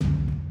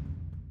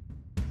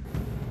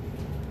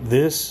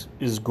This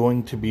is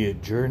going to be a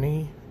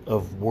journey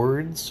of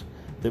words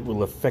that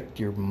will affect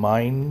your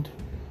mind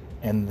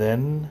and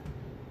then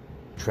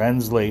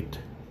translate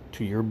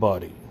to your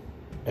body!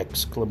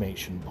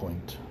 Exclamation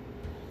point.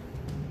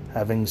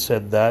 Having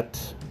said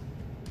that,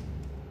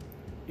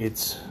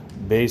 it's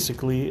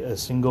basically a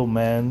single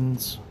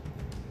man's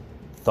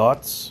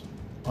thoughts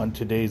on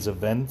today's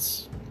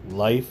events,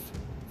 life,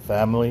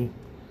 family,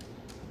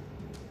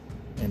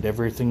 and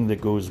everything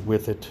that goes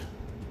with it,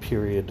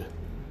 period.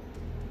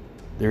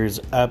 There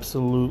is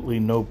absolutely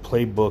no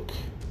playbook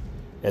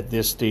at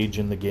this stage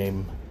in the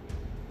game.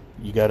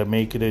 You gotta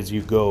make it as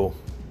you go,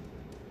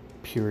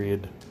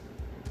 period.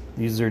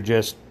 These are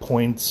just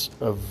points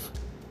of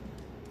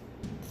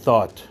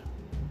thought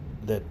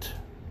that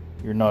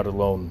you're not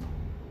alone,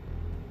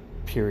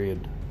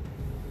 period.